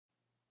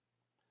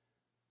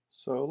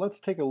So let's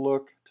take a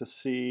look to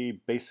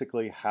see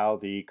basically how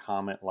the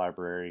comment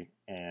library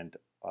and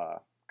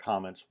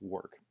comments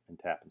work in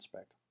Tap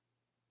Inspect.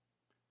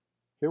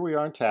 Here we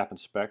are in Tap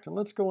Inspect, and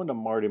let's go into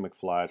Marty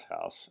McFly's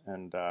house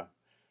and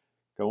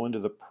go into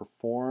the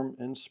Perform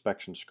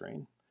Inspection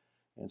screen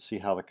and see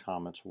how the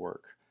comments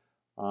work.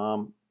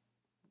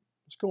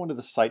 Let's go into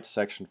the Site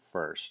section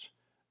first.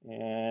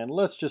 And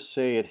let's just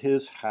say at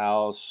his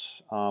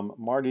house,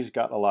 Marty's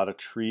got a lot of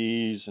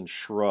trees and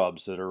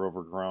shrubs that are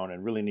overgrown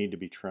and really need to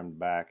be trimmed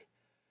back.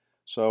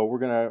 So we're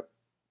going to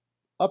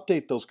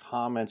update those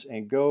comments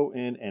and go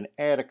in and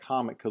add a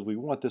comment because we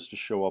want this to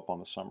show up on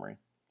the summary.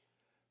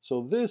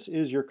 So this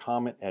is your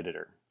comment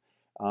editor.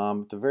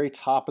 At the very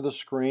top of the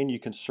screen, you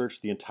can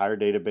search the entire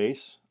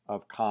database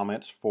of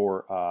comments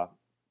for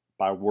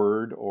by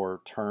word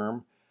or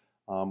term.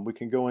 We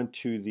can go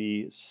into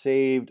the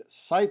saved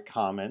site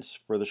comments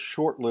for the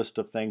short list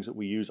of things that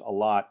we use a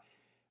lot.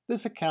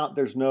 This account,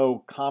 there's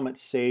no comment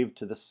saved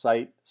to the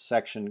site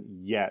section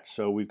yet,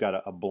 so we've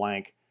got a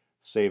blank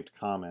saved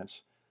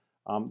comments.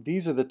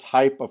 These are the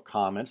type of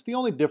comments. The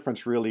only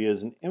difference really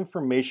is an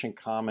information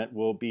comment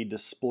will be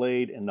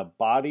displayed in the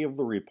body of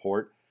the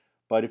report,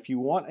 but if you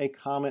want a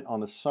comment on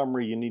the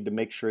summary, you need to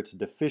make sure it's a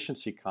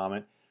deficiency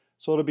comment.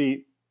 So it'll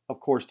be, of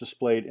course,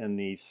 displayed in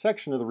the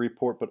section of the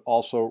report, but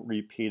also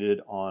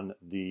repeated on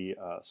the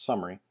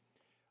summary.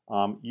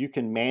 You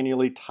can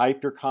manually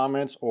type your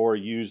comments or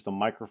use the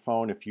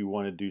microphone if you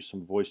want to do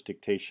some voice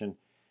dictation.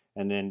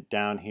 And then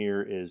down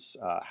here is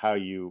how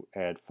you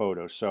add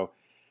photos. So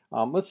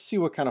let's see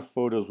what kind of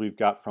photos we've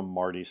got from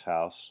Marty's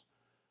house.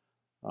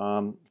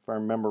 If I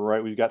remember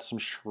right, we've got some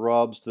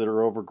shrubs that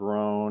are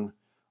overgrown,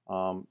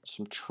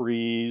 some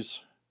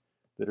trees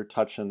that are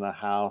touching the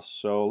house.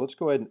 So let's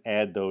go ahead and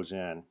add those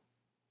in.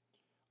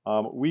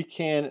 We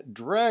can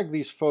drag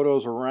these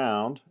photos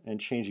around and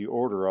change the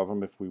order of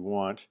them if we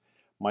want.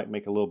 Might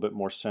make a little bit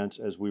more sense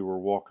as we were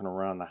walking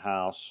around the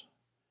house.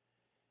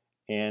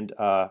 And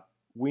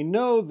we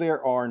know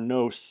there are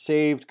no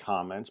saved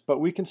comments, but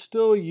we can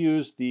still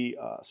use the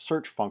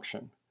search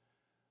function.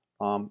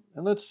 And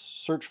let's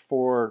search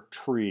for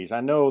trees. I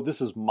know this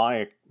is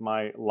my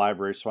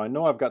library, so I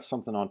know I've got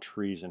something on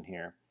trees in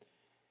here.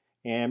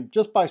 And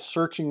just by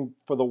searching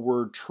for the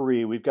word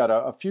tree, we've got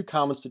a few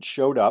comments that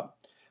showed up.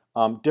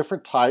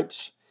 Different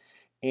types,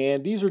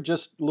 and these are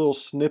just little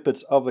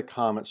snippets of the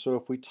comment. So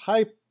if we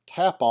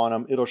tap on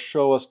them, it'll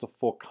show us the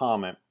full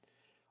comment.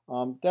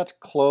 That's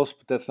close,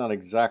 but that's not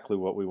exactly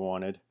what we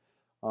wanted.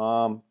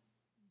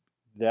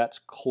 That's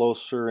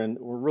closer, and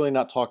we're really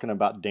not talking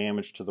about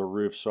damage to the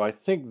roof. So I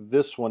think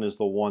this one is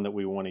the one that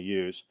we want to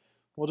use.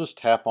 We'll just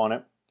tap on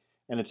it,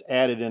 and it's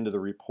added into the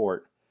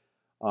report,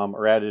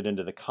 or added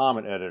into the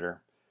comment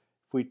editor.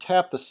 If we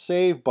tap the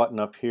Save button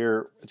up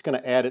here, it's going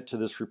to add it to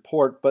this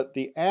report, but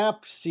the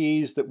app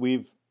sees that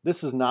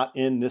this is not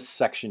in this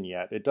section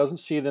yet. It doesn't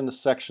see it in the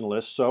section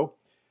list, so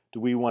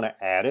do we want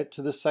to add it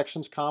to this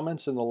section's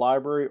comments in the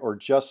library or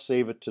just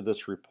save it to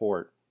this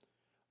report?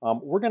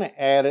 We're going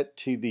to add it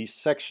to the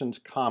section's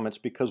comments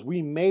because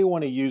we may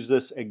want to use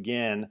this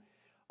again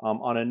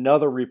on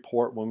another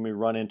report when we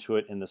run into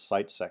it in the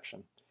site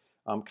section.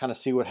 Kind of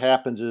see what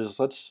happens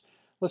is, let's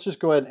just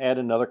go ahead and add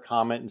another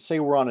comment and say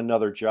we're on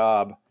another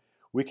job.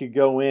 We could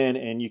go in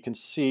and you can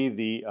see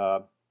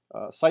the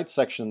site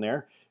section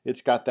there.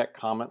 It's got that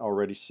comment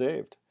already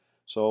saved.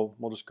 So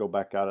we'll just go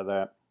back out of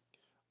that.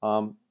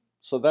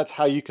 So that's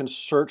how you can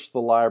search the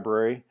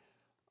library.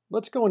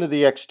 Let's go into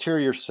the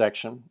exterior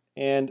section.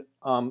 And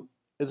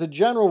as a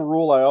general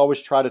rule, I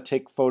always try to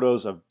take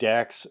photos of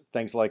decks,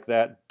 things like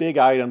that, big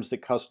items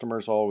that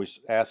customers always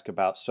ask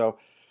about. So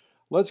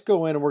let's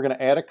go in and we're going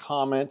to add a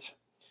comment.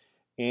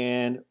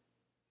 And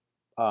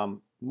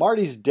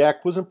Marty's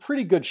deck was in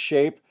pretty good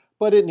shape,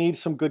 but it needs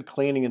some good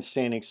cleaning and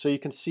sanding. So you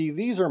can see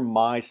these are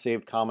my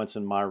saved comments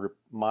in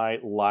my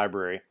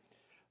library.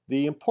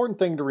 The important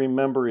thing to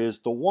remember is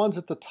the ones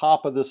at the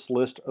top of this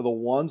list are the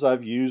ones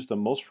I've used the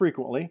most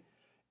frequently,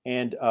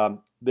 and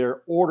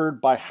they're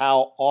ordered by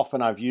how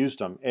often I've used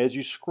them. As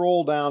you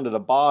scroll down to the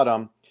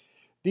bottom,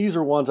 these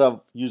are ones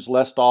I've used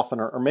less often,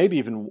 or maybe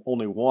even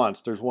only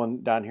once. There's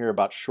one down here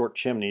about short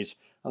chimneys.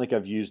 I think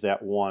I've used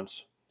that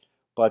once.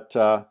 But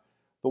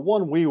the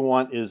one we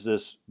want is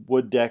this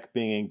wood deck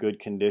being in good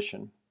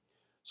condition.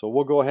 So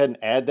we'll go ahead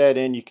and add that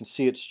in. You can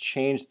see it's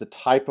changed the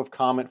type of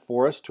comment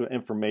for us to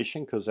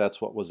information because that's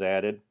what was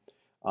added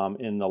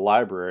in the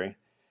library.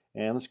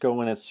 And let's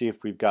go in and see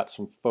if we've got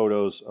some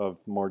photos of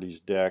Marty's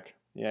deck.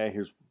 Yeah,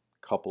 here's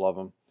a couple of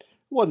them.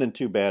 It wasn't in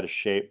too bad a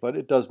shape, but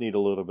it does need a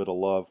little bit of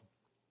love.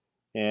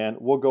 And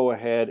we'll go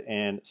ahead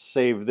and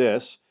save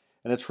this.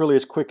 And it's really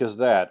as quick as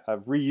that.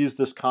 I've reused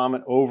this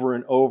comment over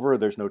and over.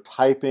 There's no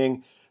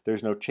typing.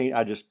 There's no change.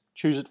 I just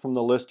choose it from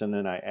the list and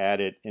then I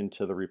add it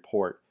into the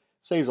report.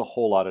 Saves a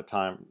whole lot of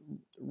time.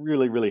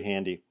 Really, really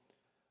handy.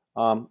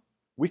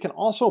 We can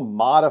also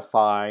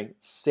modify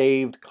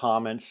saved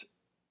comments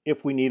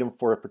if we need them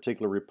for a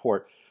particular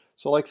report.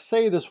 So like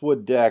say this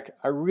wood deck,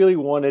 I really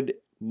wanted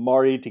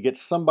Marty to get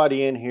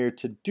somebody in here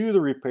to do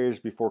the repairs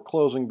before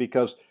closing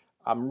because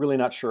I'm really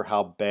not sure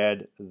how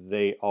bad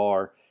they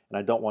are, and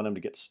I don't want him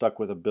to get stuck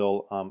with a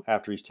bill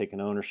after he's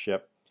taken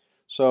ownership.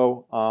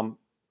 So I'm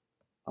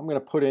going to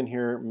put in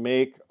here,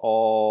 make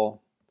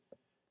all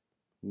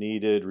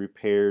needed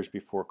repairs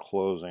before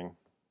closing.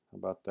 How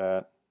about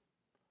that?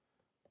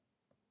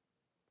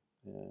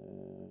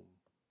 And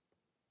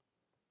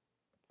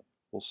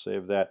we'll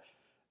save that.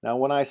 Now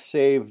when I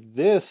save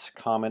this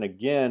comment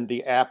again,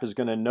 the app is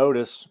going to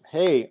notice,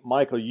 hey,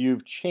 Michael,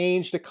 you've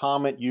changed a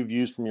comment you've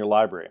used from your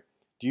library.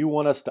 Do you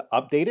want us to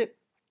update it?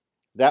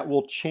 That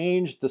will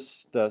change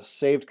the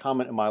saved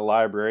comment in my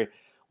library.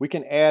 We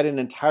can add an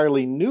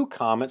entirely new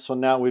comment, so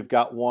now we've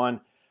got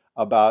one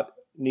about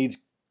needs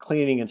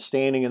cleaning and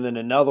staining, and then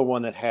another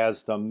one that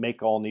has the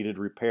make all needed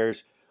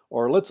repairs,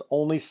 or let's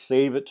only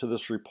save it to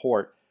this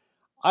report.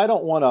 I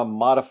don't want to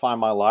modify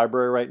my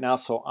library right now,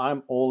 so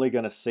I'm only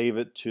going to save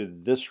it to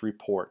this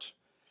report.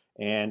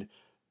 And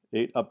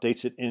it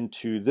updates it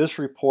into this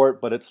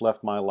report, but it's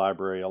left my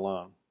library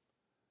alone.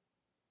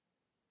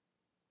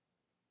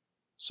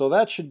 So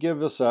that should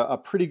give us a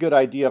pretty good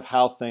idea of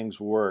how things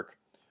work.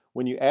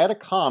 When you add a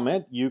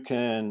comment, you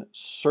can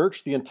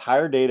search the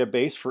entire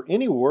database for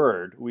any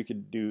word. We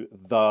could do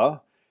the,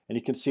 and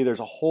you can see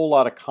there's a whole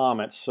lot of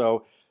comments.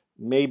 So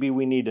maybe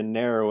we need to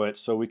narrow it,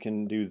 so we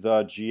can do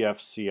the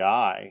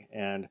GFCI,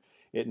 and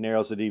it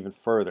narrows it even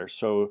further.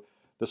 So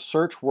the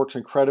search works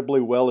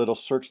incredibly well. It'll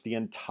search the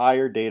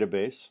entire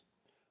database.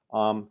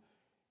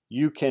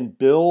 You can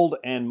build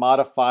and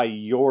modify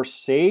your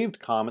saved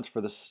comments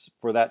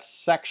for that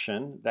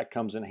section. That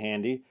comes in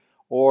handy.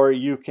 Or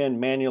you can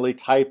manually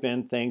type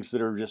in things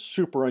that are just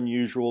super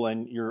unusual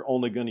and you're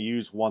only going to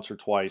use once or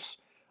twice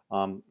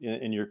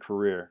in your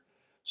career.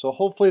 So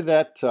hopefully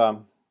that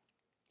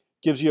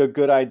gives you a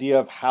good idea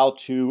of how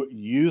to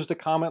use the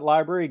comment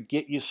library,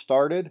 get you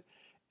started,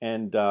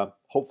 and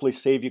hopefully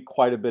save you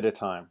quite a bit of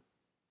time.